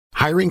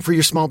Hiring for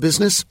your small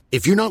business?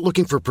 If you're not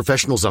looking for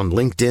professionals on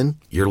LinkedIn,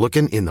 you're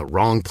looking in the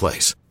wrong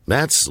place.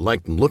 That's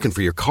like looking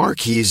for your car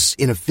keys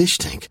in a fish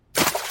tank.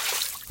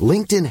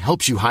 LinkedIn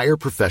helps you hire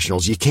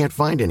professionals you can't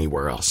find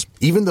anywhere else,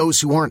 even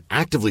those who aren't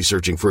actively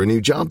searching for a new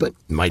job but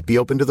might be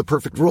open to the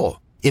perfect role.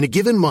 In a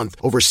given month,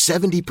 over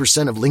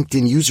 70% of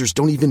LinkedIn users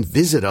don't even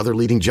visit other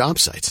leading job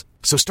sites.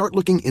 So start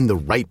looking in the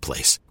right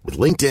place. With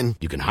LinkedIn,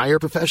 you can hire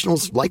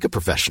professionals like a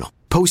professional.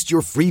 Post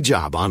your free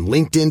job on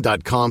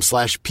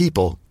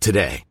linkedin.com/people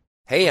today.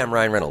 Hey, I'm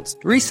Ryan Reynolds.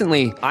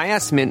 Recently, I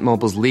asked Mint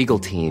Mobile's legal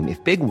team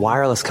if big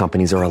wireless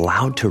companies are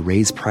allowed to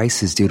raise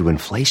prices due to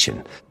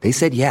inflation. They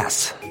said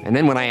yes. And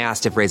then when I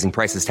asked if raising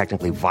prices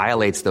technically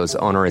violates those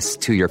onerous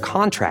 2-year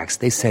contracts,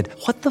 they said,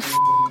 "What the f***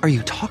 are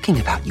you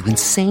talking about, you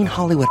insane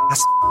Hollywood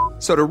ass?"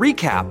 So to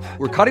recap,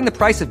 we're cutting the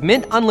price of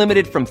Mint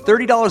Unlimited from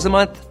 $30 a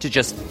month to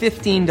just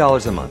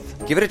 $15 a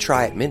month. Give it a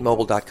try at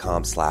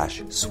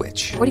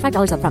mintmobile.com/switch.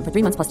 $45 up front for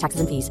 3 months plus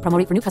taxes and fees. Promo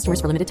rate for new customers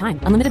for limited time.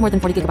 Unlimited more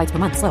than 40 gigabytes per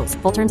month. Slows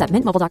full terms at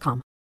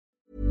mintmobile.com.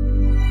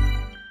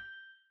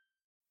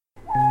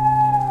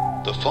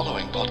 The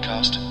following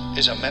podcast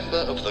is a member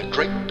of the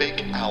Great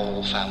Big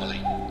Owl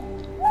family.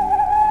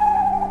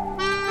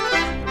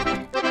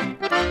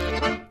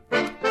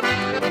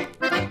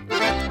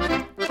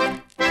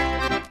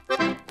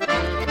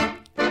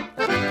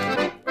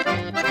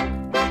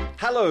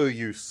 Hello,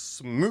 you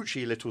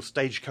smoochy little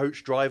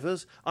stagecoach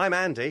drivers. I'm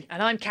Andy.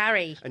 And I'm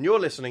Carrie. And you're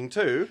listening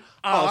to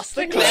Ask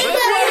the Clever Clever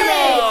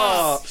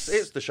Grown-Ups.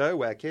 It's the show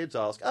where kids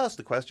ask us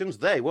the questions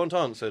they want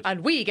answered.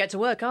 And we get to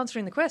work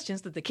answering the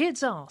questions that the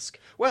kids ask.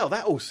 Well,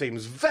 that all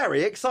seems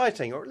very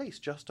exciting, or at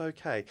least just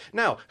okay.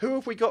 Now, who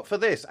have we got for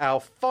this, our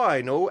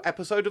final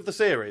episode of the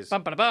series?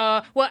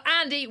 Ba-ba-da-ba. Well,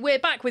 Andy, we're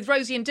back with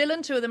Rosie and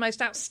Dylan, two of the most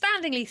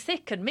outstandingly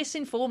thick and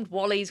misinformed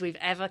Wallies we've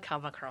ever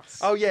come across.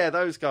 Oh yeah,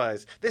 those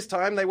guys. This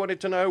time they wanted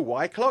to know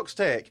why clocks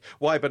tick,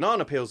 why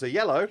banana peels are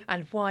yellow,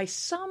 And why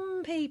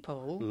some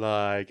people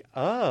like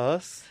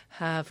us,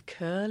 have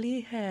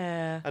curly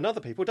hair. and other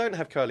people don't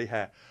have curly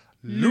hair.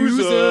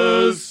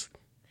 Losers!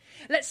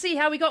 Let's see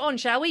how we got on,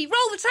 shall we?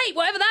 Roll the tape,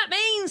 whatever that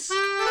means!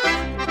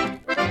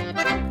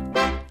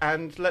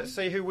 And let's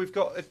see who we've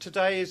got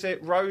today. Is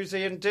it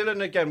Rosie and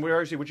Dylan again?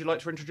 Rosie, would you like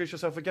to introduce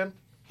yourself again?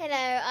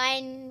 Hello,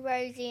 I'm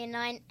Rosie and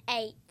I'm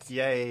 8.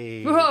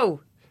 Yay.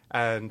 Whoa!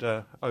 And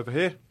over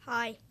here?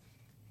 Hi.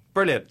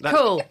 Brilliant. That's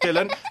Cool.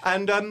 Dylan.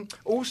 And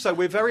also,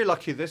 we're very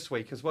lucky this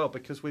week as well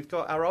because we've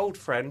got our old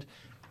friend,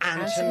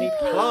 Anthony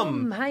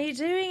Plum. How you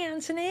doing,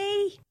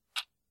 Anthony?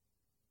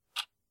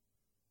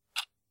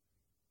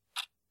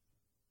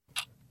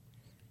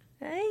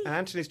 Hey.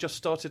 Anthony's just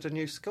started a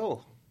new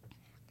school.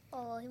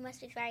 Oh, he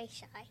must be very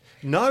shy.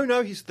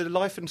 No, he's the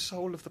life and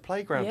soul of the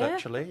playground, Yeah?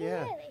 actually.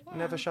 Yeah. Really? Wow.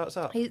 Never shuts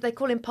up. They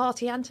call him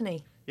Party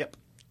Anthony. Yep.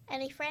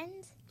 Any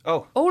friends?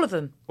 Oh, All of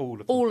them. all of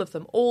them. All of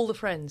them. All the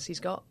friends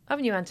he's got.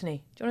 Haven't you, Anthony?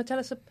 Do you want to tell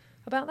us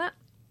about that?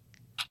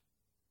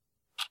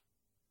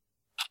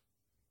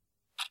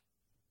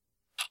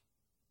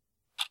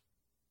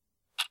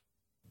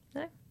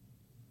 No?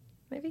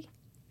 Maybe?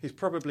 He's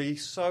probably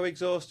so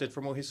exhausted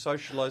from all his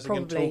socialising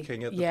and Probably,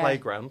 talking at the yeah.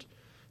 playground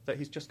that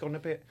he's just gone a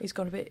bit... He's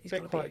gone a bit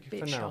quiet for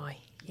now. shy.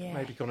 Yeah.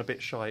 Maybe gone a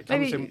bit shy. It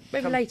Maybe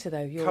later,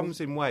 though. Comes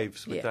in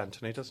waves with Yeah.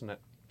 Anthony, doesn't it?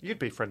 You'd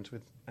be friends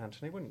with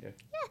Anthony, wouldn't you?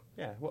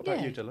 Yeah. What about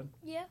Yeah. you, Dylan?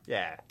 Yeah.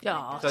 Yeah.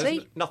 Ah, So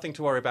there's see? nothing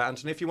to worry about,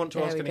 Anthony. If you want to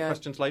There ask we any go.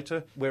 questions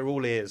later, we're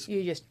all ears.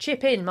 You just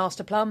chip in,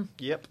 Master Plum.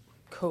 Yep.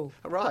 Cool.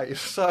 Right.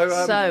 So,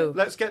 So-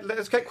 let's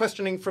get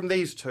questioning from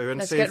these two and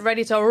Let's see. get if-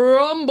 ready to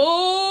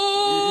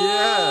rumble!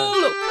 Yeah.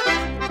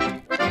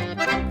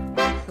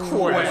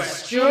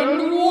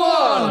 Question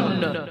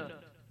 1!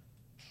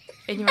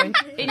 In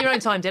your own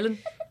time, Dylan.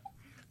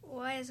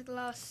 Why is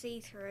glass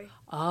see-through?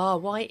 Ah,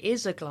 why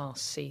is a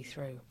glass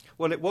see-through?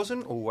 Well, it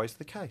wasn't always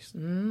the case.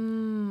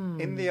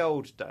 In the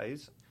old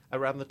days,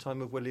 around the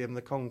time of William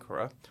the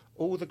Conqueror,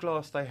 all the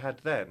glass they had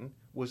then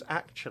was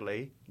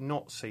actually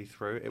not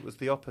see-through. It was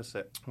the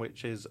opposite,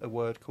 which is a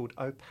word called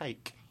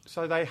opaque.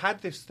 So they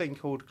had this thing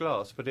called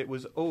glass, but it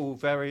was all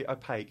very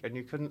opaque and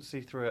you couldn't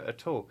see through it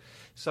at all.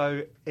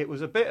 So it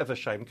was a bit of a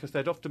shame because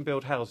they'd often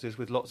build houses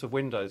with lots of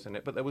windows in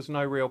it, but there was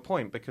no real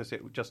point because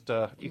it just...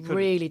 you couldn't...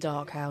 Really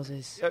dark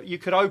houses. You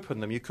could open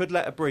them, you could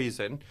let a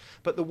breeze in,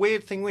 but the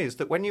weird thing is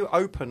that when you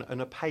open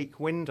an opaque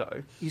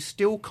window, you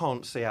still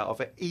can't see out of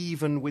it,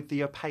 even with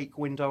the opaque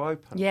window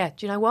open. Yeah,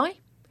 do you know why?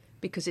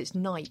 Because it's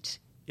night.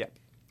 Yep,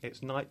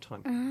 it's night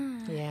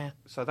time. Yeah.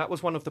 So that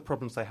was one of the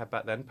problems they had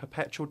back then,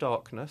 perpetual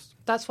darkness.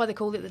 That's why they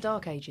called it the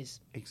Dark Ages.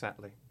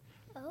 Exactly.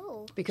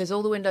 Oh. Because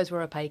all the windows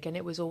were opaque and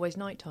it was always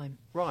night time.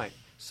 Right,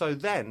 so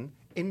then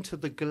into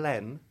the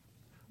glen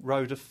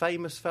rode a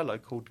famous fellow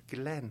called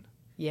Glenn.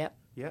 Yep.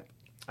 Yep,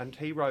 and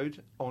he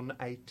rode on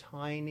a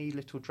tiny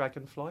little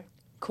dragonfly.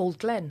 Called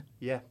Glen.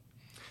 Yeah.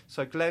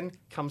 So Glenn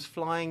comes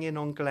flying in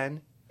on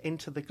Glen,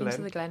 into the glen.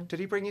 Into the glen. Did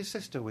he bring his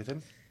sister with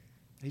him?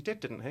 He did,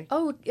 didn't he?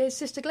 Oh,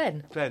 Sister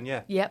Glen. Glenn,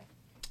 yeah. Yep.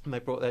 And they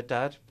brought their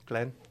dad,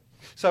 Glenn.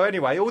 So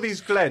anyway, all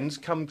these glens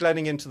come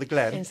glenning into the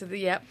glen. Into the,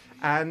 yep.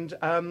 And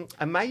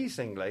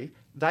amazingly,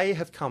 they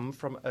have come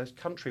from a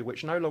country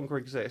which no longer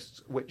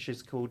exists, which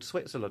is called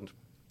Switzerland.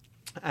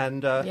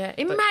 And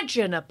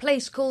imagine a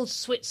place called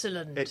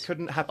Switzerland. It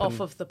couldn't happen.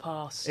 Off of the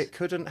past. It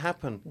couldn't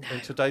happen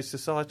in today's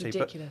society.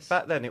 Ridiculous.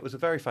 But back then, it was a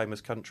very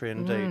famous country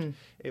indeed.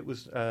 It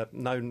was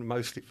known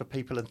mostly for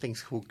people and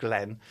things called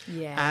Glen.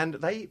 Yeah. And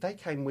they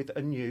came with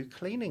a new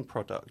cleaning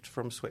product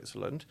from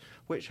Switzerland,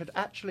 which had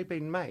actually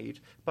been made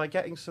by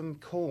getting some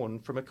corn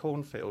from a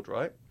cornfield,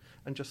 right?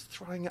 And just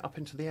throwing it up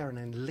into the air and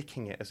then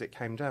licking it as it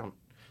came down.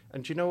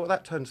 And do you know what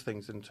that turns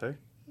things into?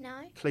 No.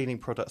 Cleaning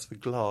products for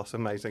glass,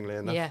 amazingly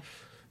enough. Yeah.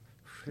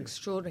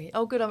 Extraordinary.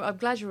 Oh, good. I'm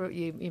glad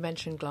you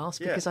mentioned glass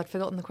because I'd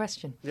forgotten the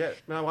question. Yeah,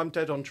 no, I'm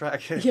dead on track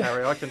here,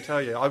 Harry. I can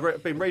tell you.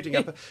 I've been reading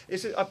up.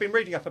 I've been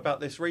reading up about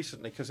this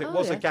recently because it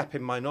was a gap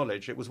in my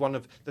knowledge. It was one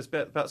of. There's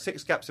been about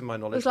 6 gaps in my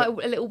knowledge. It was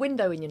like a little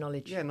window in your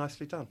knowledge. Yeah,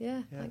 nicely done.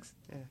 Yeah, thanks.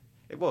 Yeah,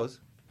 it was.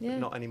 Yeah. But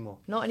not anymore.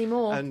 Not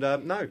anymore. And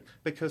no,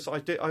 because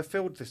I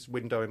filled this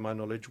window in my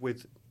knowledge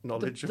with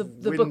knowledge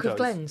of the windows. Book of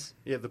Glens.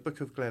 Yeah, the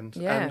Book of Glens.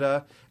 Yeah.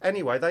 And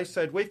anyway, they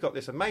said we've got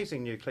this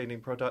amazing new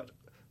cleaning product.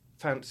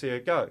 Fancy a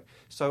go.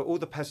 So all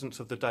the peasants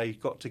of the day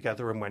got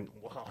together and went,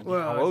 I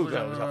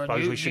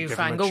suppose we should give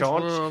them a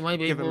chance.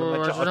 Maybe, give them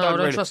a chance. I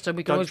don't trust them.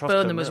 We can always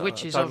burn them as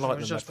witches. I don't like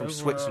them. They're from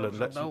Switzerland.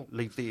 Let's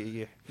leave the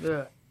EU.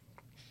 Yeah,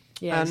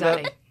 And,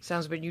 exactly.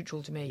 Sounds a bit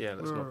neutral to me. Yeah,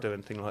 let's not do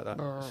anything like that.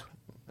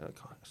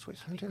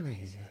 Switzerland, do we? I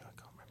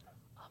can't remember.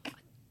 I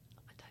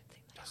don't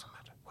think they Doesn't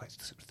matter. Well,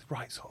 it's the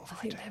right sort of I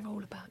think idea. they're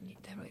all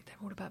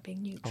about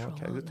being neutral,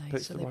 okay, aren't they?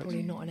 So they're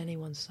probably not on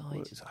anyone's side.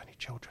 Well, it's only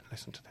children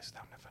listen to this.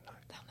 They'll never know.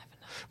 They'll never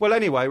know. Well,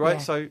 anyway, right, Yeah.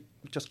 so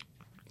just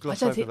I gloss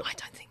don't over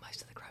think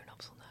most of the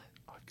grown-ups will know.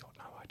 I've got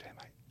no idea,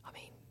 mate. I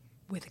mean,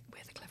 we're the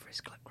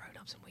cleverest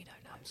grown-ups and we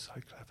don't know. I'm so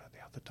clever.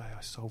 The other day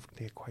I solved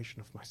the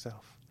equation of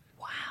myself.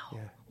 Wow.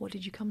 Yeah. What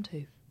did you come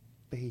to?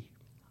 B.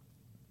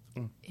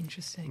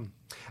 Interesting.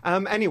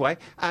 Anyway,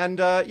 and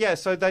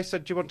so they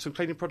said, "Do you want some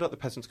cleaning product?" The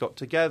peasants got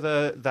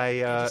together. They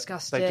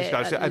discussed it, it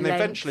at and length.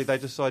 eventually they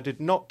decided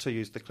not to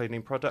use the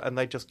cleaning product, and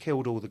they just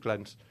killed all the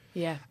glens.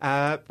 Yeah.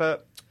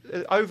 But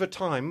over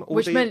time,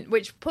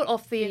 Which put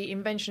off the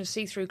invention of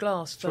see-through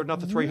glass for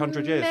another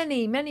 300 years.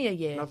 Many a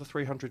year. Another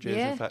 300 years,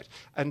 Yeah. in fact,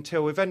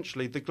 until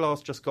eventually the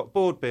glass just got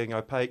bored being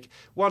opaque.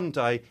 One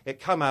day it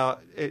come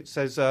out. It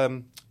says,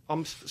 "I'm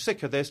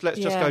sick of this. Let's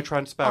just go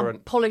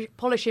transparent." I'm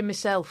polishing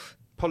myself.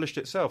 Polished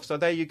itself. So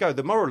there you go.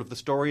 The moral of the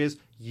story is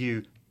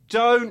you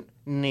don't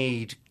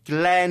need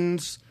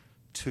glens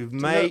to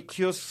make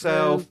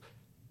yourself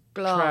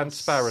Glass.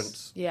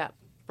 transparent. Yeah.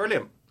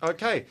 Brilliant.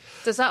 Okay.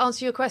 Does that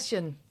answer your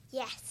question?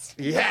 Yes.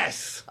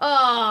 Yes.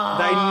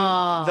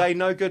 Ah. They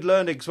know good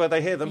learnings where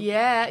they hear them.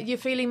 Yeah, you're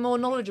feeling more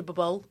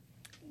knowledgeable.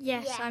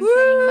 Yes, Yeah. I'm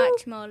feeling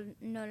much more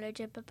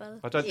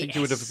knowledgeable. I don't think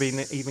you would have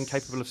been even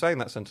capable of saying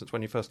that sentence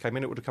when you first came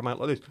in. It would have come out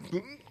like this.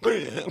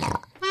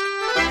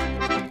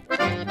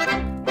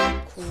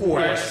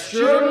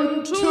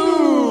 Question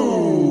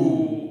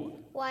 2.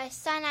 Why are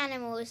some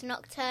animals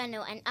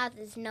nocturnal and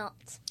others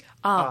not?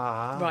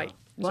 Right.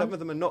 Some of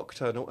them are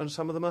nocturnal and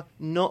some of them are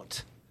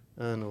not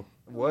urnal.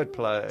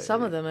 Wordplay.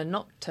 Some of them are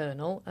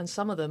nocturnal and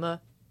some of them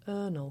are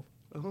urnal.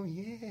 Oh,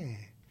 yeah.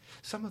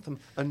 Some of them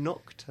are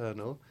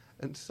nocturnal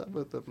and some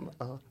of them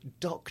are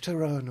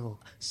docturnal.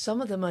 Some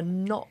of them are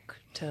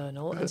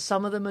nocturnal and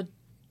some of them are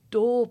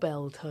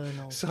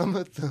doorbell-turnal. Some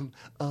of them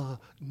are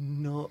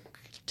nocturnal.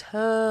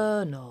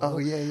 Oh,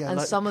 yeah. And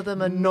like some of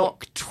them are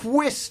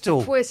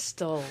noctwistle.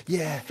 Twistle.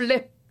 Yeah.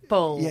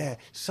 Flipple. Yeah.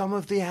 Some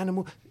of the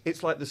animal...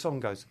 It's like the song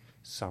goes...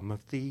 Some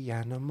of the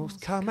animals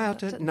come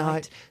out at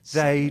night.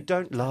 They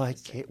don't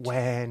like it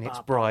when it's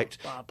bright,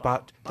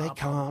 but they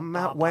come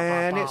out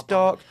when it's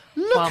dark.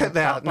 Look at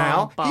that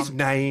now. His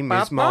name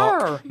is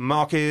Mark.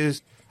 Mark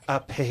is a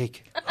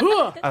pig.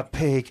 A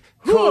pig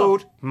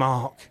called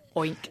Mark.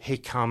 Oink. He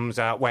comes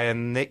out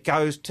when it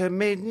goes to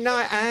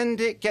midnight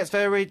and it gets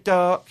very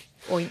dark.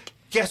 Oink.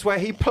 Guess where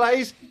he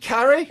plays,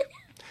 Carrie?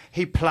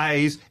 He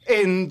plays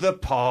in the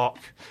park.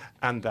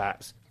 And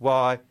that's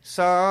why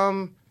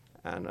some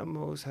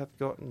animals have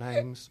got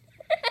names.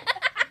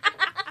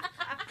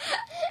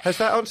 Has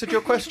that answered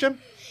your question?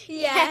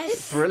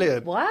 Yes.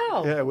 Brilliant.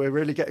 Wow. Yeah, we're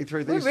really getting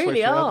through We these really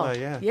swiftly, are. aren't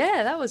they?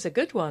 Yeah. That was a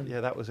good one.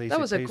 Yeah, that was easy.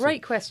 That was a peasy.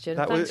 great question.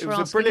 That Thanks was, for it was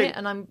a asking brilliant. it,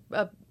 and I'm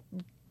a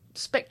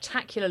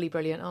spectacularly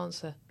brilliant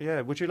answer.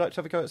 Yeah, would you like to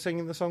have a go at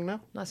singing the song now?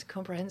 Nice and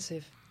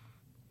comprehensive.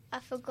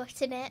 I've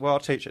forgotten it. Well, I'll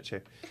teach it to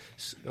you.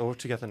 All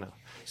together now.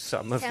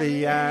 Some of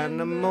the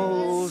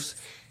animals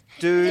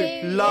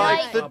do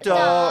like the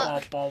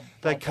dark.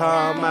 They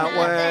come out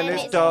when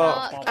it's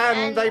dark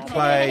and they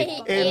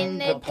play in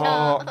the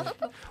park.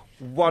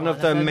 One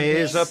of them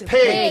is a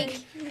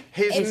pig.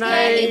 His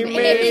name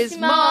is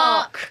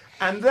Mark.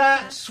 And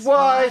that's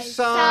why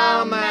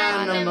some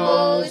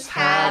animals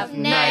have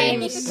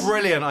names.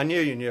 Brilliant, I knew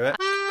you knew it.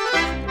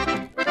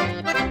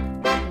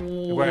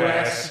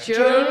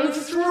 Question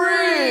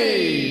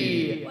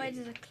 3. Why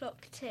does a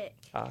clock tick?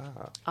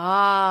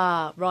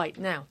 Right.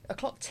 Now, a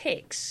clock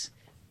ticks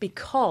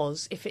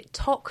because if it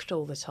tocked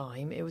all the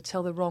time, it would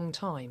tell the wrong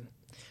time,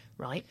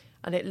 right?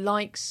 And it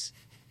likes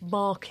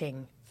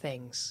marking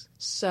things.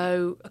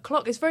 So a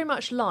clock is very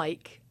much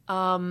like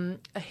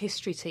a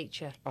history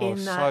teacher.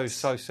 In that...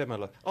 so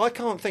similar. I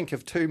can't think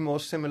of two more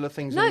similar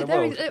things No, in the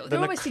world they're than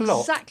almost a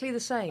clock exactly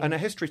the same. and a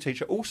history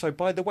teacher. Also,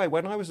 by the way,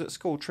 when I was at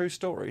school, true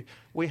story,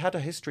 we had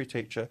a history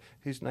teacher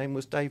whose name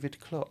was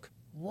David Clock.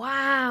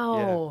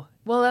 Wow.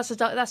 Well,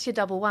 that's your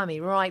double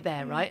whammy right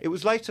there, right? It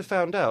was later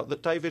found out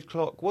that David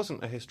Clock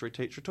wasn't a history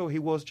teacher at all. He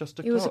was just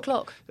a clock. He was a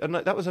clock. And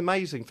that was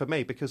amazing for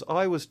me because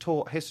I was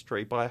taught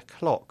history by a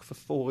clock for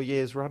 4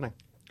 years running.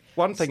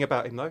 One thing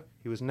about him, though,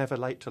 he was never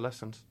late to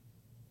lessons.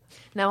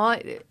 Now,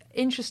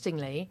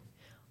 interestingly,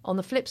 on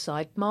the flip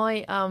side,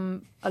 my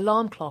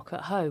alarm clock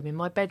at home in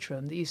my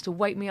bedroom that used to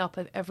wake me up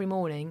every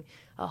morning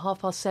at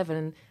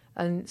 7:30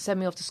 and send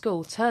me off to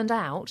school, turned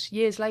out,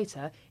 years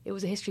later, it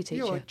was a history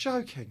teacher. You're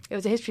joking. It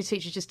was a history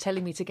teacher just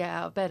telling me to get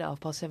out of bed at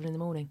 7:30 in the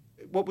morning.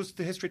 What was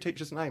the history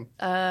teacher's name?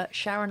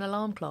 Sharon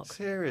Alarm Clock.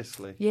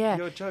 Seriously? Yeah.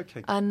 You're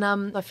joking. And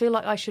I feel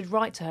like I should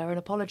write to her and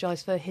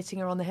apologise for hitting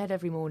her on the head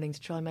every morning to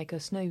try and make her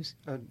snooze.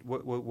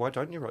 Why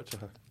don't you write to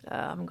her? I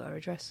haven't got her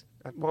address.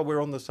 While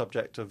we're on the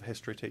subject of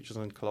history teachers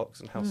and clocks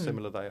and how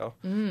similar they are,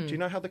 do you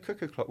know how the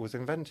cuckoo clock was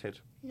invented?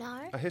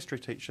 No. A history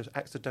teacher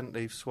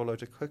accidentally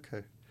swallowed a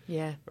cuckoo.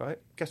 Yeah. Right?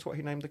 Guess what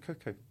he named the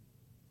cuckoo?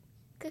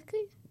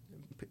 Cuckoo?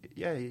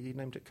 Yeah, he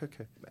named it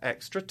Cuckoo.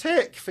 Extra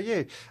tick for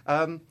you.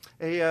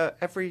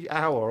 Every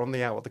hour on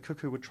the hour, the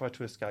cuckoo would try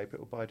to escape. It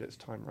will bide its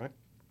time, right?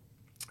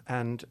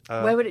 And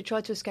Where would it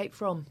try to escape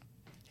from?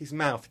 his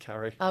mouth,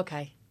 Carrie.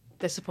 Okay.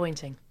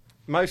 Disappointing.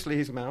 Mostly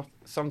his mouth,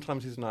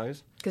 sometimes his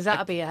nose. Because that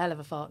would be a hell of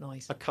a fart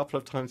noise. A couple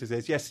of times his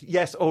ears.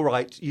 Yes, all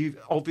right. You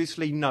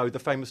obviously know the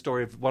famous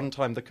story of one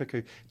time the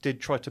cuckoo did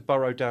try to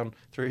burrow down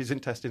through his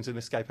intestines and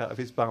escape out of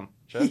his bum.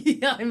 Sure?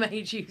 Yeah, I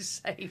made you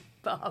say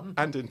bum.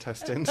 And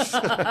intestines.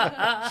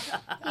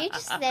 You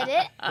just said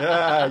it.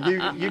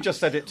 Yeah, you just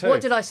said it too.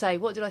 What did I say?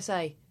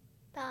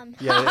 Bum.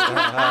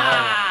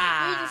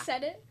 Yeah. You just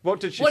said it. What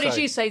did she What say? did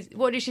you say?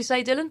 What did she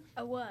say, Dylan?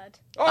 A word.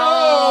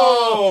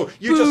 Oh!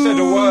 You just said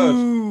a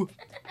word.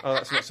 Oh,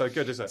 that's not so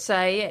good, is it?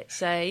 Say it,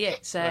 say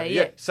it, say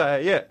Yeah, it.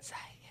 say it.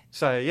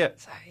 Say it.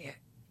 Say it.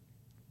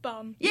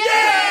 Bum. Yay!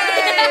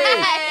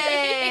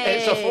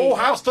 It's a full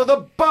house to the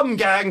bum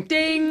gang.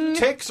 Ding.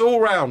 Ticks all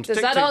round. Does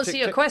Tick, that tick, answer tick,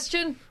 your tick.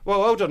 question?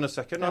 Well, hold on a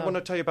second. I Oh. want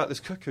to tell you about this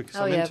cuckoo because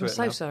Oh I'm yeah, into I'm it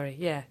so now. sorry.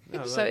 Yeah.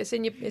 No, So no. it's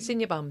in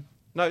your bum.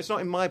 No, it's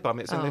not in my bum.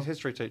 It's in Oh. the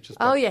history teacher's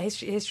bum. Oh yeah,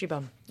 history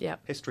bum. Yeah.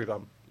 History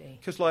bum. Yeah.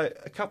 Because like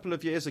a couple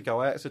of years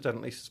ago, I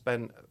accidentally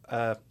spent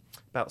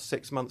about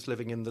 6 months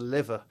living in the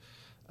liver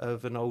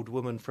of an old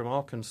woman from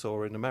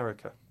Arkansas in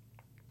America.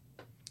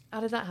 How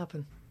did that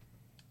happen?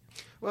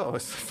 Well,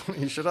 it's funny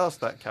you should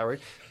ask that, Carrie.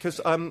 Because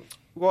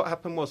what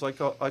happened was I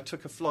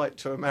took a flight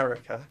to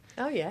America.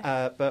 Oh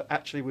yeah. But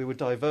actually we were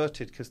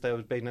diverted because there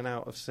had been an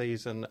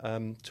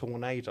out-of-season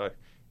tornado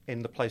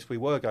in the place we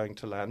were going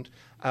to land.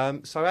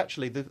 So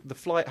actually the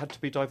flight had to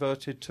be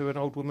diverted to an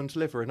old woman's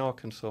liver in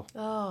Arkansas.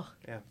 Oh,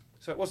 Yeah.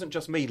 So it wasn't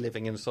just me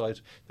living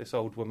inside this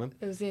old woman.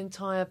 it was the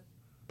entire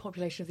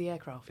population of the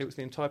aircraft. It was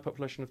the entire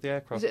population of the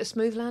aircraft. Was it a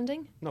smooth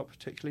landing? Not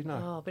particularly, no.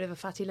 Oh, a bit of a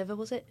fatty liver,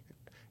 was it?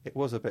 It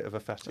was a bit of a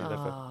fatty liver.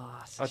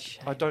 Ah, it's a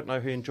shame. I don't know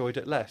who enjoyed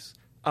it less,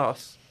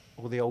 us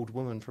or the old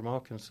woman from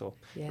Arkansas.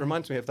 Yeah.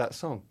 Reminds me of that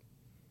song.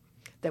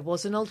 There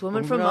was an old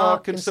woman from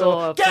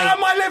Arkansas. Get out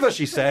my liver,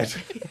 she said.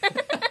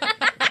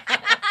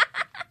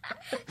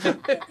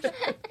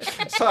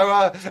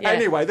 So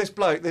anyway, this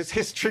bloke, this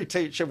history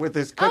teacher with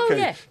this cuckoo.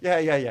 Oh,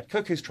 Yeah.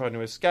 Cuckoo's trying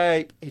to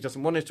escape. He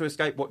doesn't want it to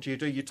escape. What do?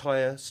 You tie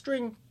a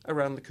string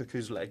around the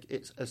cuckoo's leg.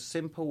 It's as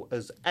simple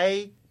as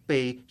A,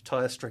 B,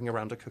 tie a string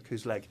around a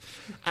cuckoo's leg.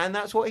 And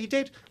that's what he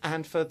did.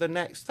 And for the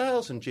next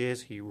 1,000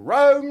 years, he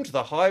roamed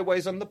the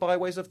highways and the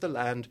byways of the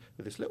land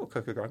with this little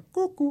cuckoo going,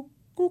 cuckoo,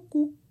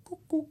 cuckoo,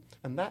 cuckoo.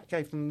 And that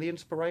gave them the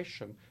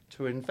inspiration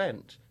to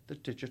invent the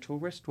digital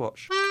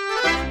wristwatch.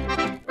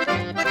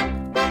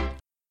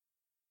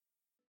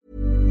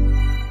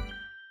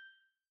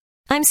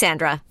 I'm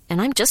Sandra,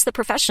 and I'm just the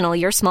professional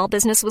your small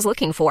business was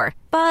looking for.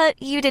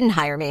 But you didn't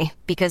hire me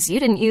because you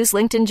didn't use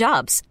LinkedIn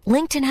Jobs.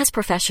 LinkedIn has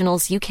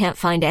professionals you can't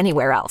find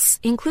anywhere else,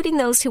 including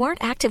those who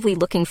aren't actively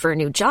looking for a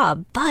new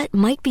job, but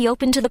might be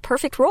open to the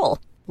perfect role,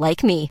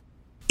 like me.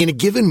 In a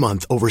given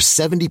month, over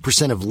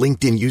 70% of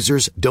LinkedIn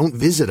users don't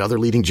visit other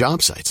leading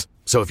job sites.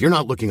 So if you're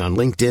not looking on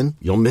LinkedIn,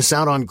 you'll miss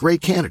out on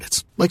great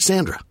candidates like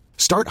Sandra.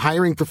 Start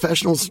hiring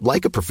professionals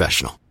like a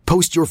professional.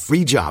 Post your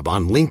free job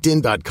on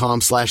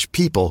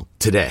linkedin.com/people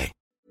today.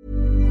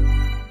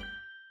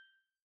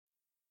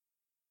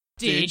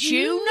 Did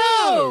you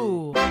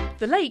know?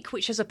 The lake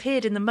which has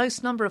appeared in the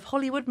most number of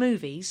Hollywood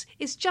movies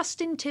is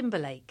Justin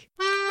Timberlake.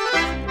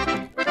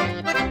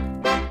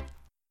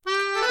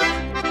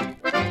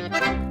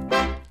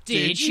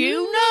 Did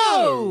you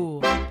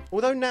know?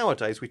 Although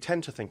nowadays we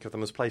tend to think of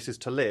them as places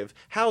to live,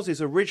 houses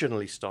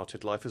originally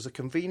started life as a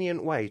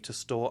convenient way to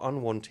store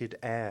unwanted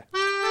air.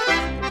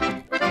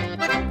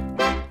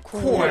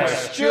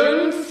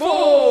 Question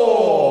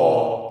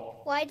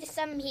 4. Why do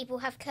some people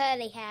have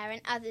curly hair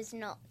and others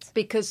not?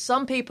 Because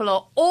some people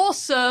are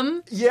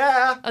awesome.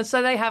 Yeah. And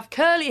so they have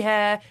curly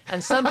hair,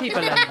 and some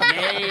people are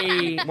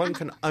me. One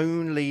can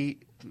only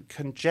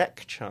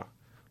conjecture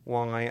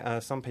why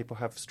some people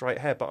have straight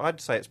hair, but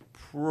I'd say it's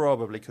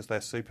probably because they're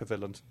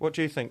supervillains. What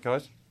do you think,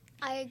 guys?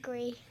 I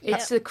agree.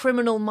 It's a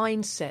criminal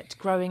mindset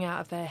growing out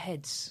of their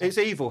heads. It's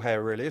evil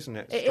hair, really, isn't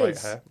it? It Straight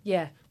is. hair.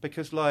 Yeah.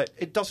 Because, like,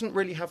 it doesn't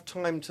really have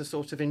time to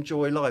sort of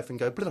enjoy life and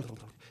go blah, blah,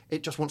 blah.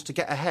 It just wants to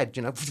get ahead,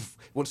 you know. It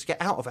wants to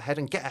get out of ahead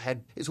and get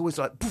ahead. It's always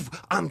like,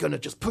 I'm going to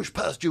just push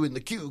past you in the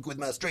queue with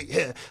my straight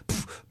hair.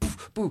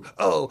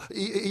 Oh,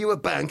 you a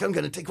bank? I'm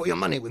going to take all your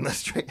money with my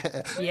straight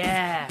hair.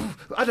 Yeah.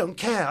 I don't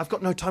care. I've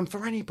got no time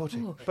for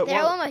anybody. But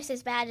They're almost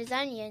as bad as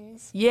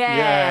onions.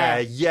 Yeah.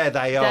 Yeah,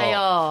 they are. They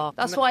are.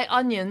 That's why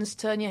onions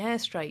turn your hair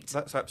straight.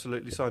 That's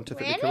absolutely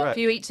scientifically Really? correct.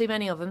 If you eat too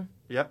many of them.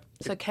 Yep.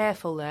 So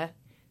careful there.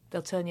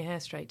 They'll turn your hair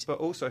straight. But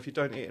also, if you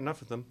don't eat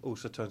enough of them,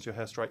 also turns your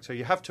hair straight. So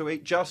you have to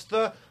eat just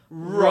the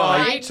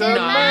right number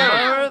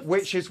amount,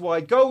 which is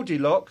why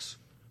Goldilocks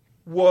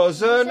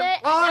was an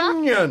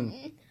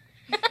onion.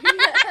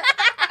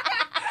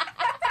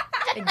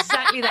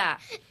 Exactly that.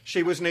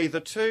 She was neither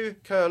too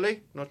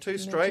curly nor too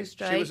straight.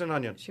 She was an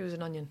onion. She was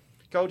an onion.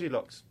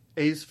 Goldilocks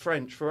is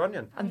French for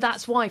onion. And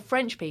that's why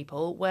French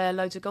people wear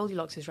loads of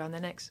Goldilockses around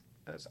their necks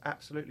That's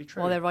absolutely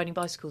true. while they're riding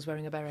bicycles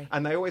wearing a beret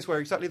And they always wear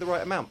exactly the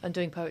right amount. and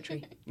doing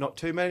poetry. Not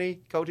too many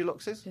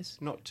Goldilockses. Yes.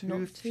 Not too Not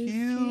too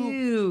few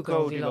few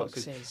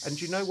Goldilockses. Goldilockses. And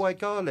do you know why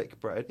garlic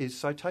bread is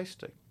so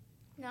tasty?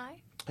 No.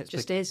 It's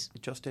Just is.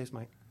 It just is,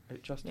 mate.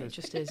 It just Yeah, is.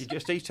 it just is. You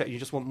just eat it. You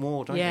just want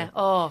more, don't Yeah. you?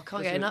 Oh,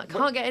 can't get Doesn't enough. it?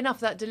 Can't get enough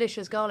of that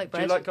delicious garlic Do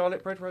bread. you like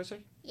garlic bread,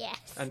 Rosie? Yes.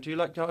 And do you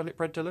like garlic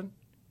bread, Dylan?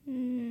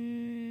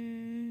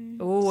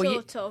 Oh,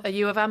 Sort of. Are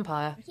you a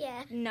vampire?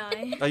 Yeah. No.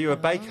 Are you a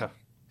baker?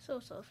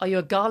 Sort of. Are you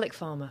a garlic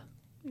farmer?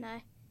 No.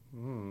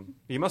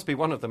 You must be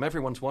one of them.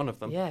 Everyone's one of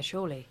them. Yeah,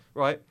 surely.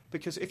 Right?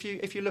 Because if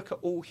you look at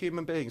all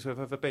human beings who have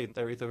ever been,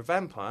 they're either a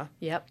vampire,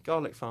 Yep.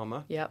 garlic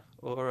farmer, Yep.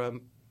 or a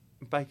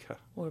baker.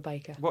 Or a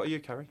baker. What are you,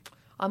 Carrie?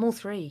 I'm all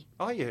three.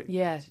 Are you?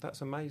 Yeah.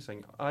 That's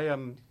amazing. I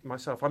am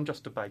myself. I'm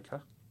just a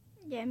baker.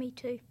 Yeah, me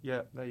too.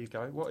 Yeah, there you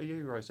go. What are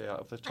you, Rosie, out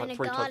of the I'm a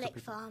three types of garlic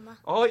people? farmer.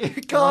 Are you?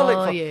 Garlic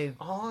Are farmer. you?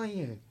 Are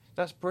you?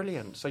 That's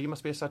brilliant. So you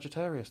must be a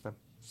Sagittarius then.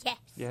 Yes.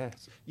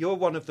 Yes. You're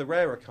one of the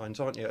rarer kinds,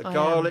 aren't you? A I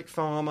garlic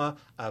farmer,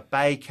 a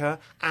baker,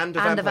 and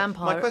a And a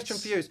vampire. My vampire. question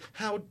for you is,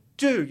 how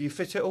do you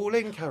fit it all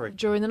in, Carrie?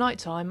 During the night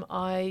time,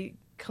 I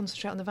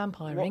concentrate on the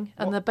vampiring,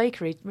 and the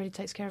bakery really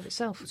takes care of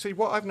itself. See,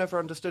 what I've never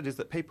understood is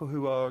that people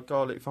who are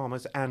garlic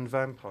farmers and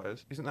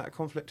vampires, isn't that a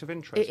conflict of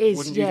interest? It is,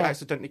 Wouldn't you yeah.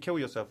 accidentally kill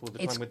yourself all the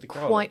It's time with the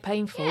garlic? quite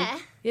painful. Yeah.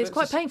 It's But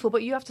quite it's- painful,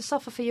 but you have to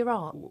suffer for your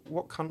art.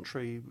 What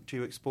country do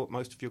you export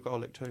most of your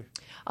garlic to?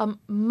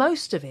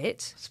 Most of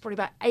it, it's probably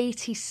about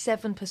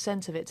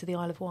 87% of it to the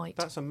Isle of Wight.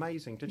 That's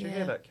amazing. Did you hear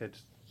Yeah. that,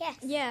 kids? Yes.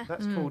 Yeah.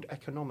 That's called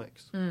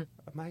economics.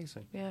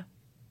 Amazing. Yeah.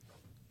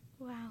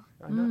 Wow.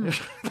 I know.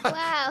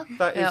 Wow.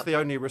 That is Yep. the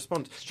only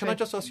response. Can I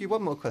just ask you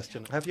one more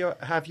question? Have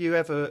you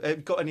ever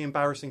got any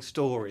embarrassing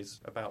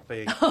stories about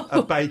being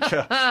a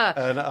baker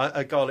and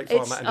a garlic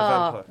farmer and a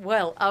vampire?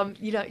 Well,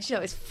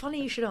 it's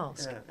funny you should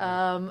ask. Yeah.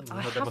 I there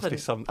must haven't. be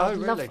some. I'd Oh,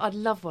 really? I'd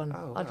love one.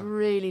 Oh, I'd wow.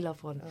 really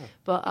love one.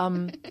 But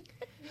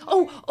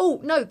oh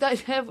no,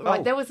 that right.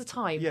 Oh. There was a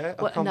time. Yeah,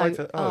 I Well, can't no, wait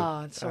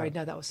to- sorry,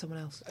 no, that was someone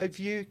else. Have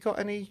you got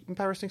any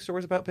embarrassing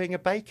stories about being a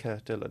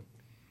baker, Dylan?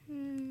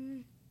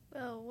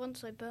 Well,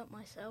 once I burnt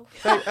myself.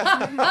 Where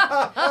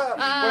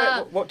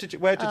did you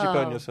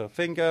burn yourself?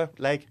 Finger,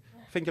 leg,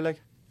 finger, leg?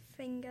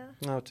 Finger.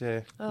 Oh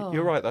dear. Oh.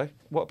 You're right though.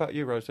 What about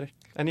you, Rosie?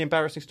 Any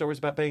embarrassing stories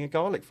about being a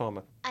garlic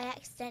farmer? I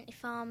accidentally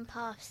farmed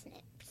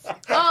parsnips.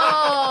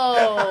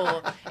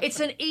 Oh, it's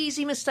an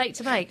easy mistake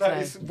to make. That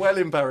though. is well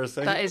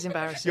embarrassing. That is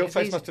embarrassing. Your It's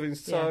face easy- must have been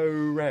so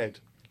yeah. red,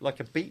 like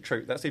a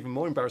beetroot. That's even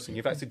more embarrassing.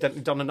 You've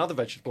accidentally done another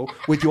vegetable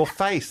with your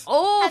face.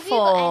 Awful. Have you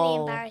got any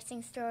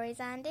embarrassing stories,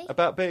 Andy?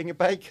 About being a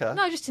baker?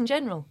 No, just in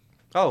general.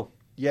 Oh,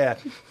 yeah.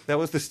 There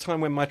was this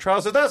time when my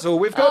trousers. That's all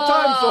we've got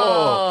time for.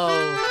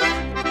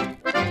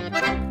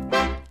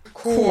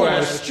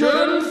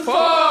 Question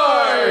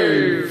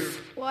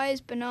 5. Why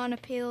is banana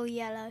peel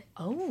yellow?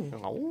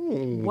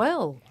 Oh.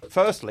 Well,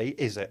 Firstly,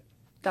 is it?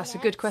 that's a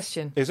good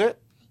question. Is it?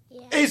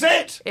 Is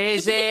it?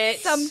 Is it?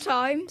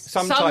 Sometimes.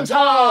 Sometimes. Sometimes.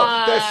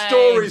 Oh, their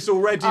story's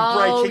already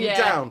Oh, breaking yeah,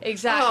 down.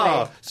 exactly.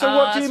 Ah, so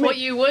what do you that's mean? what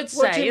you would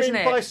What do say, you isn't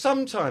mean it? by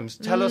sometimes?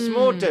 Tell us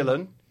more,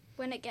 Dylan.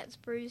 When it gets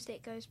bruised,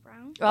 it goes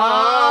brown.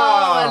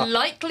 Oh, a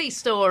likely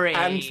story.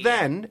 And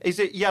then, is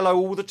it yellow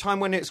all the time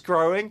when it's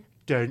growing?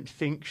 Don't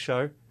think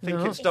so. Think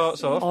No. it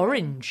starts off.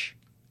 Orange.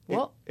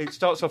 What? It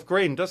starts off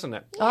green, doesn't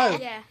it? Oh.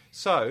 Yeah.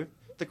 So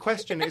the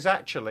question is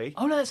actually.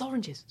 Oh no, it's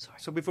oranges. Sorry.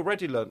 So we've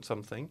already learnt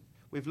something.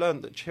 we've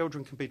learned that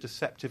children can be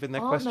deceptive in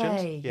their Aren't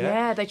questions. they?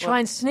 Yeah, they try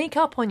and sneak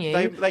up on you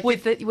They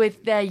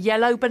with their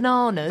yellow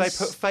bananas.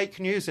 They put fake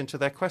news into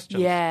their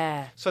questions.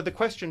 Yeah. So the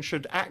question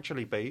should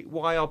actually be,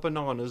 why are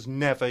bananas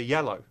never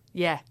yellow?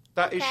 Yeah.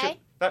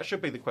 That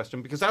should be the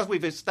question, because as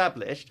we've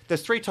established,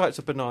 there's 3 types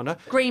of banana.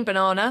 Green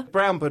banana.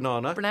 Brown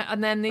banana.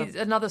 And then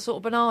another sort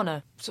of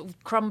banana. Sort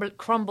of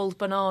crumbled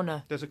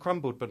banana. There's a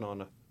crumbled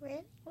banana.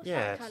 Really? What's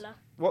Yes. that colour?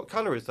 What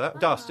colour is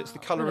that? Dust. It's the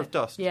colour of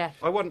dust. Yeah.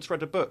 I once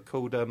read a book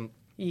called...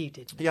 You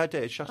did. Yeah, I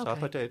did. Shut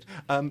up, I did.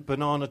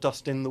 Banana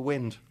Dust in the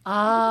Wind.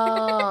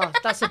 Ah,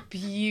 that's a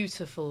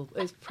beautiful...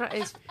 It's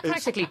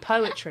practically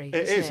poetry,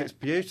 It isn't is. it? It's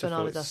beautiful.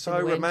 Banana It's dust so in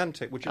the wind.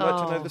 romantic. Would you like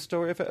to know Oh. the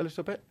story of it a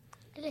little bit?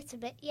 A little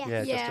bit, yeah.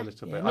 Yeah, just a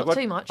little bit. Not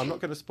too much. I'm not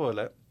going to spoil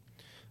it.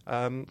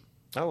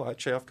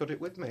 Actually, I've got it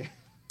with me.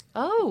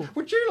 Oh.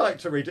 Would you like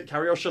to read it,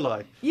 Carrie, or shall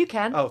I? You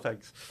can. Oh,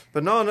 thanks.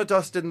 Banana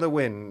Dust in the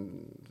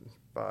Wind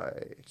by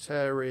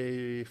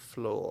Terry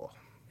Floor.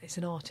 It's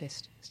an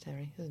artist, it's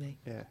Terry, isn't he?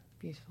 Yeah.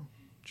 Beautiful.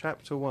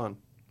 Chapter 1.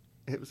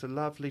 It was a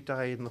lovely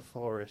day in the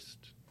forest.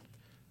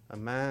 A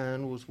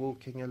man was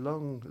walking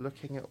along,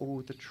 looking at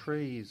all the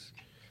trees.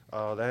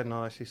 Oh, they're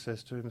nice, he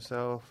says to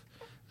himself.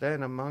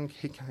 Then a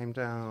monkey came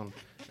down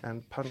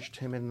and punched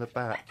him in the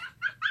back.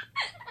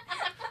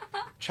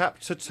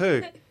 Chapter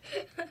 2.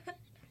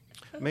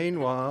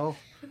 Meanwhile,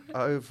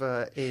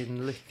 over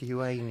in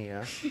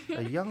Lithuania,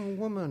 a young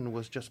woman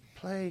was just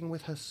playing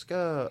with her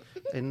skirt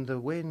in the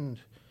wind,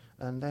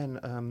 and then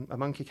a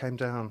monkey came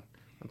down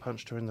and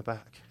punched her in the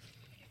back.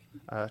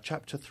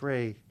 Chapter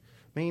 3.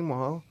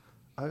 Meanwhile,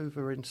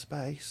 over in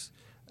space,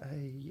 a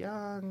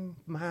young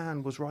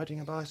man was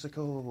riding a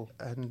bicycle,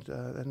 and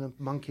then a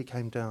monkey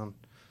came down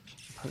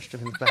and punched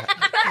him in the back.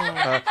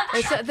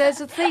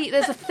 There's a theme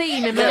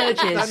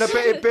emerges. But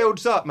it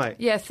builds up, mate.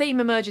 Yeah, theme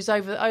emerges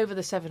over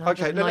the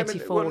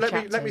 794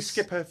 chapters. Let me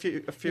skip a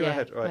few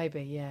ahead. Right.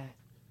 Maybe, yeah.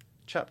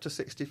 Chapter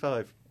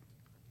 65.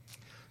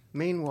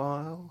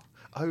 Meanwhile,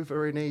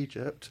 over in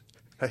Egypt,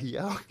 a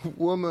young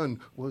woman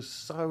was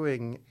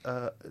sewing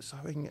a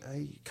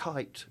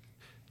kite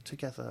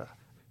together.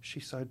 She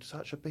sewed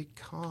such a big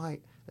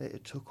kite that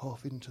it took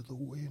off into the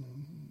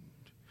wind.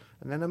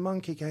 And then a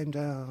monkey came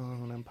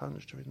down and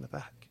punched her in the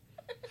back.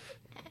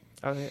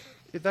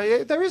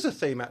 There is a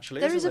theme,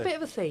 actually. There is isn't a bit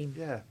of a theme.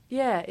 Yeah.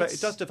 Yeah. But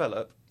it does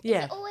develop.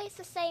 Yeah. Is it always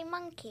the same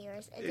monkey or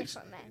is it a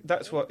different man?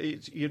 That's what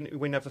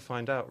we never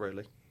find out,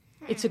 really.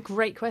 It's a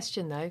great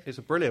question, though. It's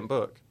a brilliant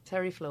book.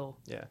 Terry Floor.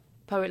 Yeah.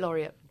 Poet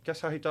laureate. Guess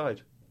how he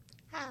died?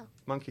 How?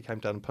 Monkey came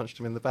down and punched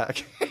him in the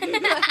back.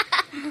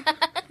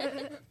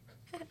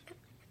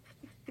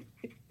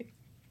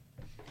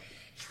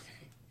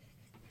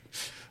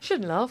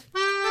 Shouldn't laugh.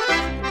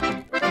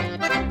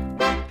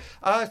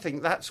 I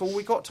think that's all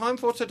we got time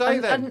for today,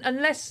 then.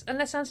 Unless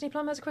Anthony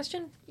Plum has a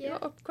question. Yeah. You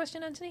got a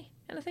question, Anthony?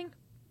 Anything?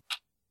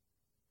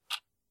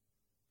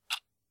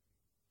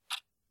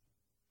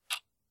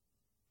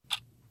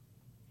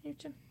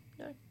 Newton?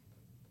 No.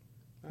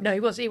 No, he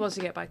wants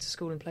to get back to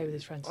school and play with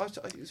his friends.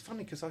 It's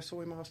funny because I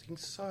saw him asking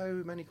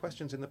so many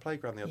questions in the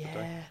playground the other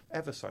day.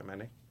 Ever so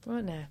many.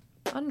 Right now.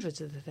 Hundreds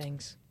of the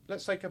things.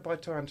 Let's say goodbye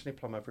to Anthony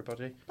Plum,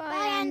 everybody. Bye,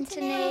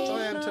 Anthony.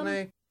 Bye,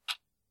 Anthony.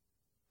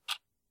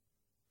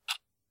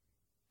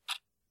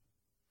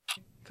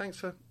 Thanks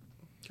for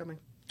coming.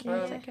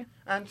 Okay.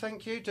 And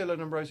thank you,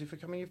 Dylan and Rosie, for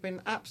coming. You've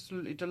been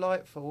absolutely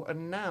delightful.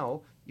 And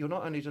now you're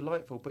not only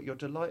delightful, but you're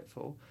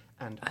delightful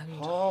and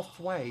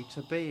halfway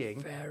to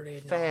being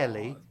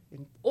fairly,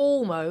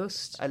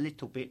 almost, a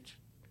little bit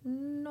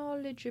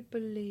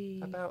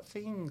knowledgeably about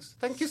things.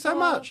 Thank you so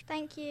much.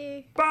 Thank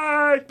you.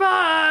 Bye.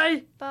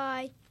 Bye.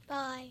 Bye.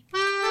 Bye.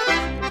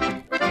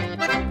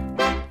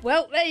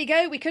 Well, there you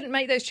go. We couldn't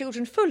make those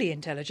children fully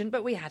intelligent,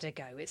 but we had a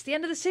go. It's the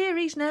end of the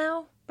series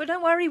now. But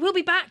don't worry, we'll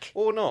be back.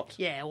 Or not.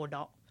 Yeah, or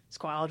not. It's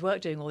quite hard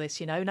work doing all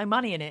this, you know. No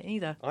money in it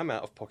either. I'm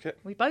out of pocket.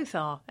 We both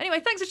are. Anyway,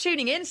 thanks for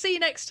tuning in. See you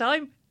next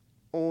time.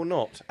 Or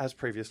not, as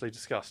previously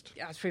discussed.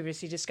 As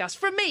previously discussed.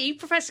 From me,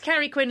 Professor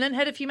Carrie Quinlan,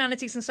 Head of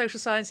Humanities and Social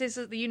Sciences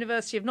at the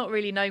University of not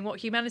really knowing what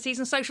humanities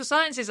and social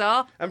sciences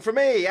are. And from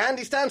me,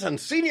 Andy Stanton,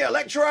 Senior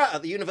Lecturer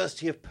at the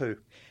University of Pooh.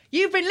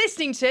 You've been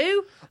listening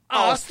to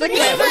Ask the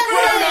Clever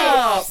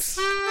Grown-Ups!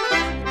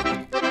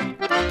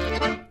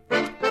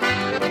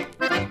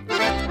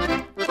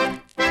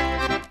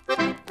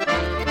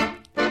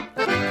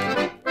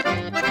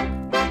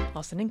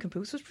 Ask the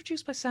Nincompoops was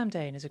produced by Sam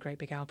Day and is a Great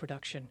Big Owl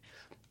production.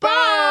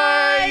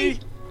 Bye!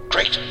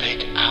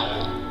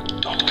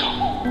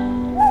 GreatBigOwl.com.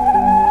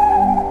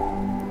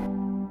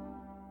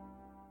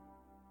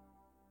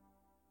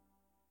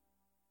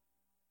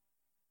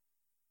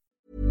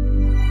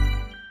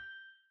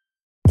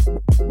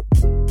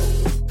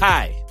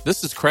 Hi,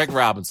 this is Craig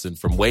Robinson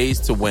from Ways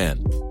to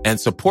Win, and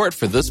support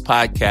for this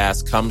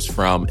podcast comes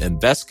from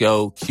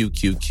Invesco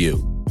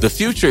QQQ. The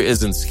future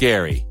isn't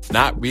scary.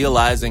 Not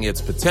realizing its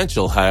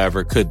potential,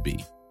 however, could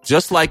be.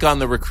 Just like on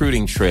the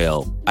recruiting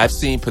trail, I've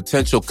seen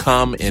potential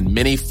come in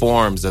many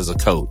forms as a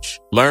coach.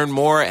 Learn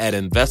more at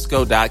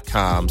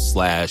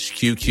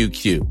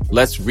Invesco.com/QQQ.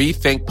 Let's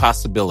rethink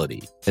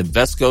possibility.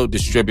 Invesco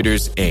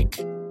Distributors,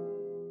 Inc.